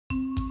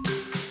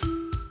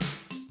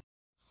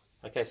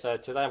Okay, so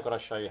today I'm going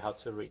to show you how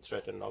to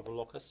rethread an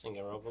overlocker,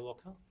 single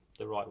overlocker,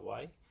 the right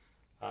way.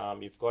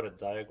 You've got a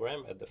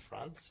diagram at the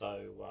front,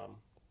 so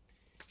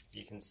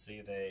you can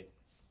see there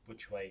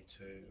which way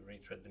to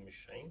rethread the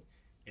machine.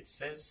 It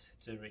says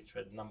to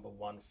rethread number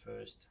 1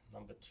 first,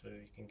 number 2,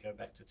 you can go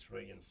back to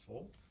 3 and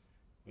 4,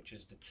 which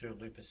is the 2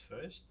 loopers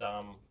first.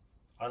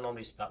 I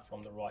normally start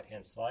from the right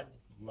hand side,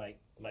 make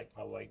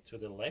my way to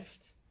the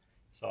left,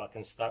 so I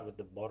can start with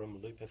the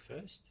bottom looper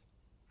first.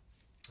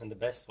 And the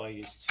best way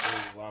is to,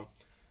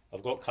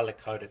 I've got color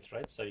coded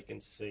threads so you can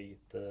see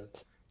the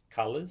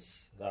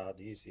colors, the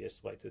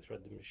easiest way to thread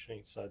the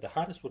machine. So the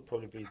hardest would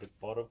probably be the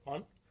bottom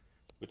one,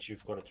 which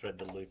you've got to thread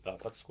the loop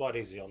up, but it's quite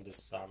easy on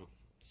this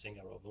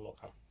Singer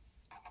overlocker.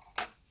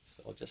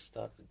 So I'll just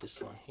start with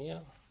this one here.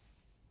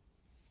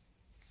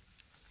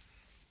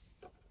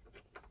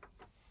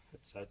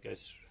 So it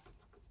goes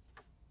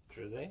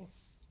through there,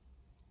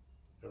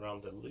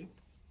 around the loop,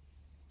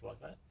 like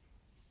that.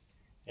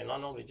 And I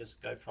normally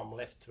just go from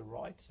left to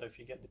right, so if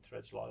you get the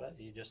threads like that,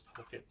 you just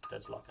hook it,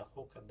 there's like a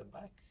hook at the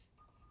back,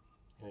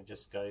 and it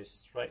just goes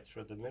straight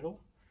through the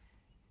middle.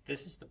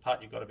 This is the part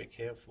you've got to be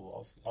careful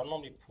of. I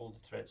normally pull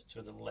the threads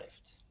to the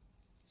left,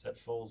 so it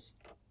falls,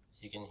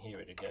 you can hear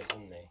it, it goes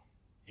in there.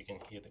 You can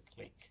hear the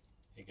click,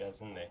 it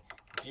goes in there.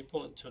 If you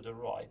pull it to the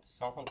right,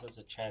 sometimes there's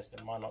a chance that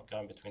it might not go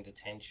in between the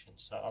tension,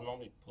 so I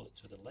normally pull it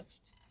to the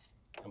left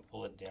and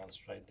pull it down,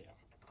 straight down.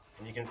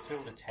 And you can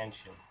feel the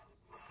tension.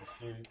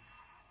 If you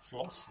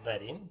floss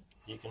that in,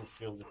 you can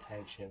feel the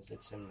tensions,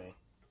 it's in there.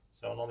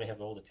 So I normally have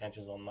all the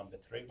tensions on number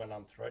 3 when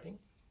I'm threading,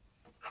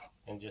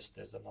 and just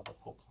there's another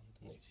hook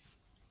underneath.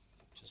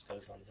 It just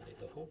goes underneath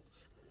the hook.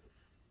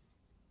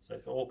 So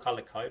all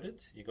color coded,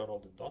 you got all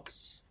the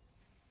dots.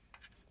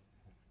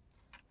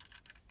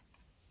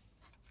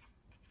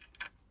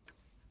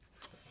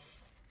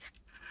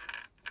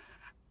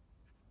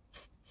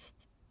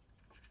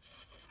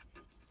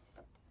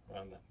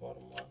 Around that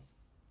bottom one,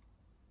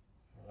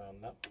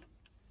 around that.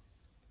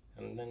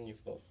 And then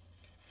you've got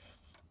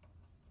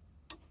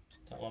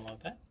that one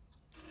like that.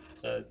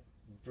 So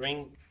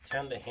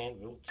turn the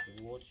handle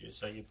towards you,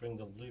 so you bring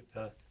the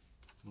looper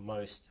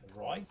most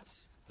right,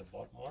 the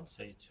bottom one,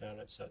 so you turn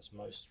it so it's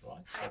most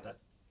right, so that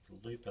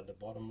the looper, the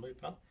bottom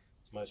looper,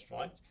 is most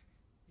right.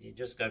 You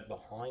just go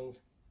behind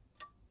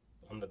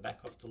on the back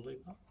of the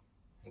looper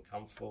and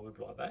come forward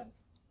like that,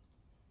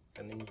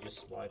 and then you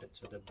just slide it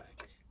to the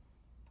back,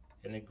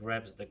 and it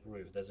grabs the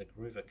groove. There's a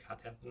groove, a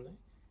cutout in there,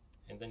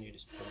 and then you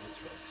just pull the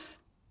threads.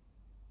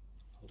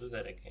 I'll do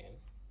that again.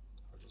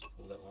 I'll just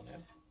pull that one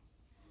out.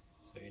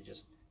 So you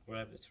just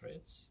grab the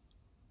threads,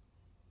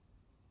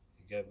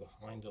 you go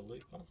behind the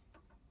looper,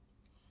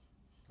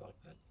 like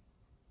that,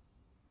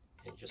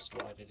 and you just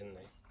slide it in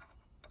there,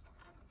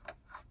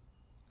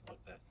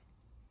 like that.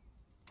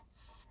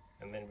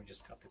 And then we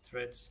just cut the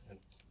threads and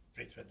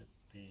rethread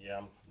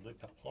the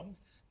looper point.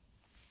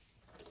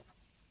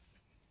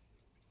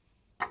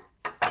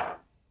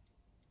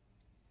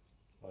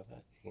 Like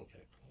that, you can go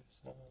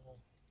closer.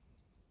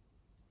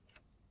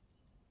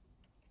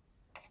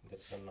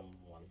 That's the number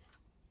 1.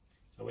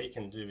 So what you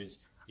can do is,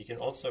 you can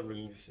also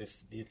remove, if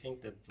you think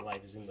the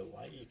blade is in the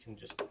way, you can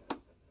just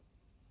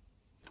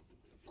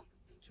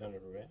turn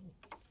it around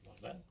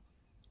like that,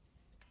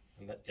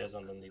 and that goes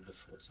underneath the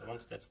foot. So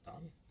once that's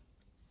done,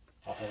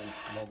 I'll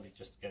normally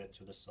just get it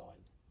to the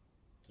side,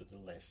 to the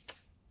left.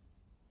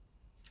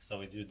 So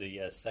we do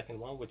the second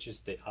one, which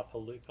is the upper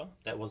looper.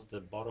 That was the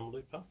bottom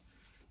looper.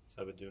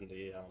 So we're doing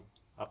the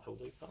upper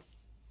looper.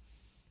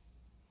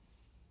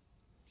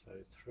 So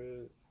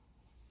through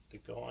the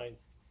guide,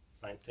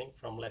 same thing,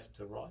 from left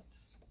to right.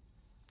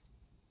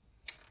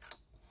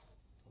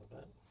 Like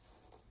that.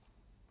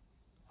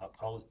 I'll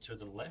pull it to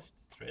the left,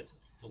 threads,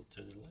 pull it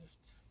to the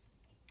left,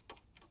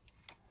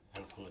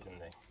 and pull it in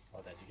there,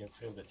 like that. You can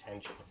feel the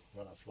tension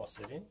when I floss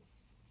it in.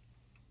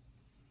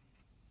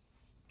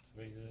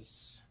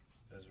 Tweezers,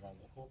 goes around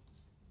the hook.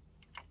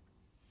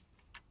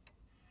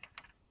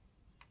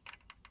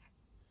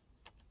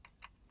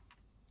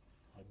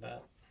 Like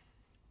that.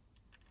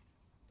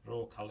 They're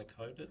all color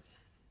coded.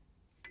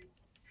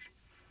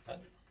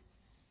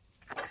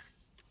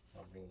 So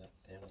I'll bring that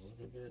down a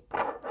little bit.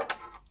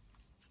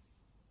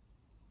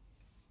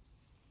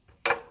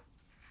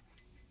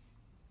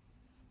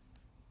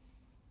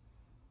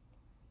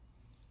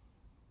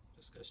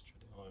 Just goes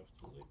through the eye of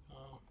the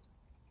looper.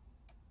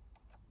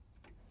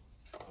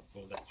 I'll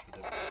pull that through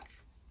the back.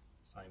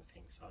 Same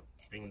thing. So I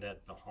bring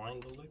that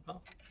behind the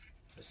looper.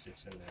 Just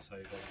sits in there. So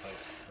you've got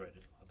both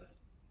threaded like that.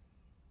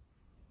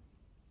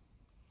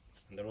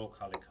 And they're all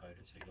color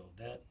coded. So you got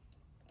that.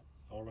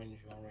 Orange,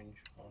 orange,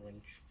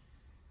 orange,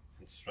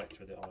 and straight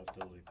through the eye of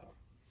the looper.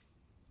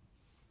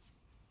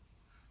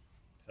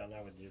 So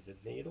now we do the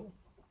needle,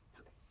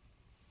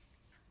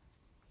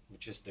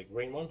 which is the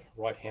green one,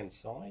 right hand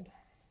side.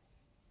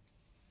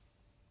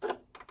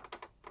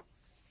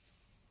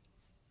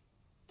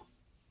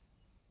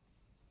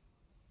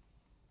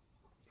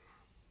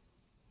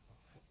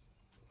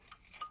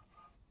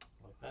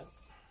 Like that.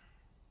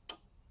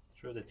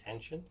 Through the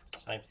tension,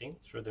 same thing,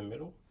 through the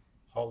middle,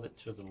 hold it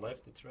to the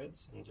left, the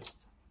threads, and just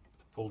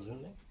pulls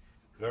in there.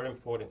 Very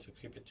important to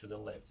keep it to the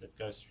left. It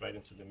goes straight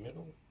into the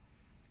middle,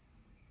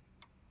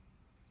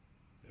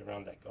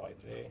 around that guide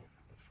there,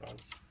 the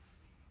front,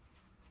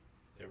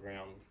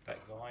 around that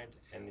guide,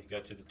 and you go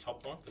to the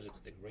top one because it's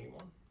the green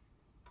one.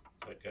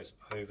 So it goes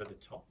over the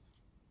top,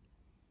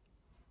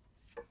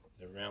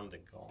 around the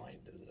guide.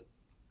 There's a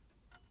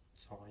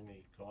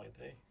tiny guide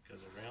there,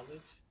 goes around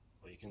it,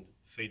 or you can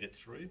feed it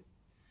through,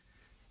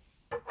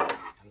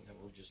 and then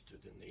we'll just do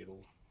the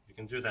needle. You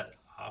can do that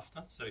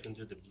after, so you can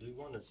do the blue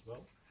one as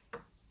well,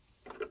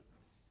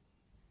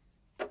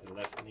 the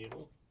left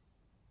needle.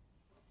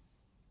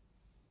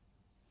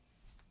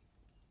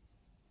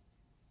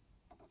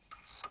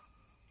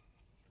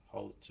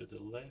 Hold it to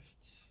the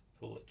left,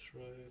 pull it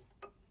through,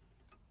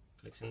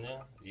 clicks in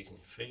there, you can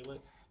feel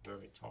it,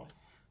 very tight.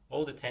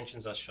 All the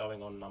tensions are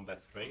showing on number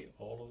 3,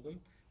 all of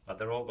them, but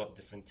they're all got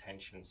different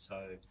tensions,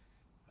 so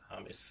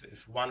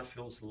if one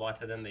feels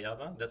lighter than the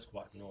other, that's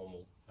quite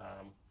normal.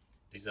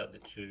 These are the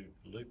 2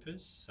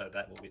 loopers, so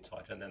that will be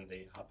tighter than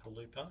the upper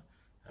looper,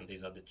 and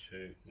these are the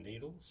 2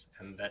 needles,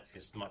 and that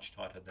is much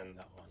tighter than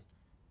that one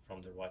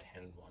from the right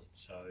hand one.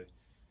 So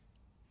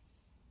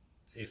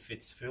if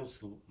it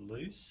feels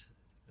loose,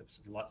 it's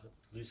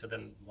looser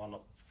than one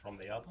from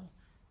the other,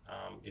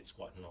 it's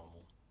quite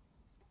normal.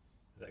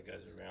 That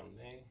goes around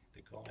there,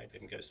 the guide,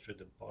 and goes through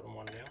the bottom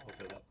one now,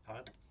 over that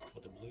part for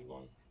the blue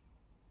one,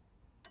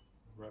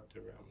 wrapped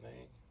around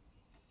there,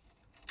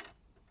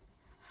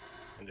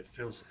 and it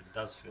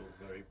does feel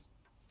very,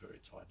 very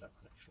tight, that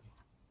one actually,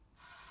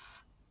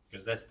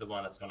 because that's the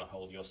one that's going to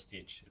hold your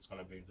stitch. It's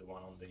going to be the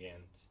one on the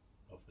end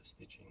of the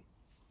stitching.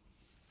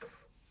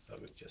 So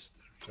we just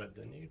thread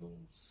the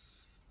needles.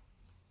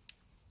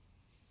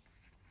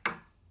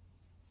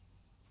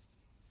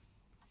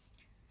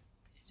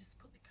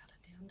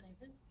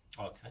 David?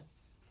 Okay,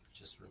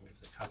 just remove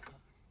the cutter,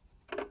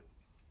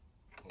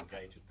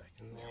 engage it back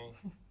in there.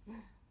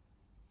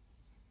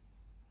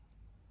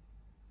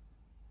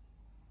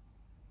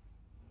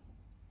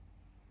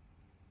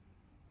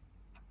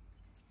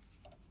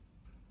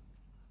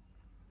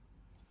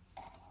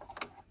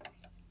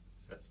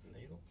 So that's the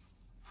needle.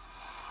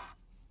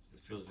 It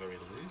feels very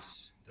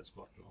loose, that's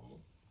quite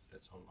normal.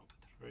 That's on number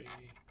 3,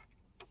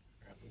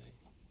 around there.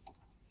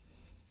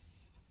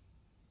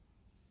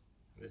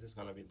 This is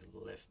going to be the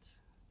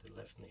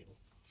left needle.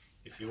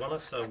 If you want to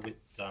sew with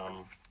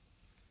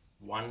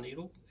one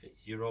needle,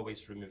 you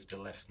always remove the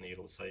left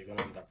needle. So you're going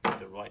to end up with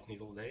the right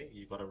needle there.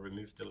 You've got to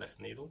remove the left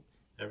needle.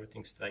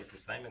 Everything stays the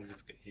same, and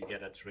you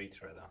get a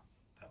 3-threader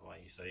that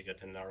way. So you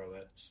get a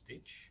narrower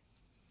stitch.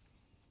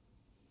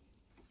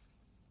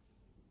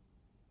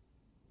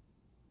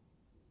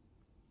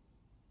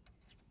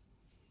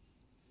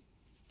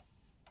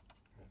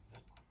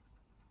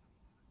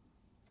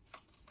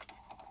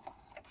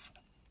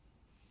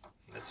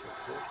 That's your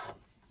 4th one.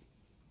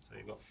 So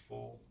you've got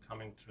 4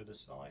 coming through the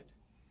side.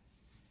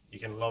 You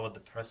can lower the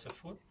presser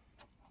foot,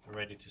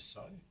 ready to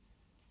sew,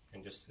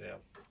 and just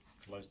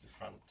close the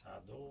front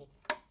door,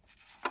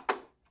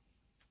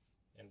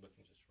 and we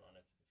can just run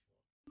it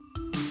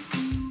if you want.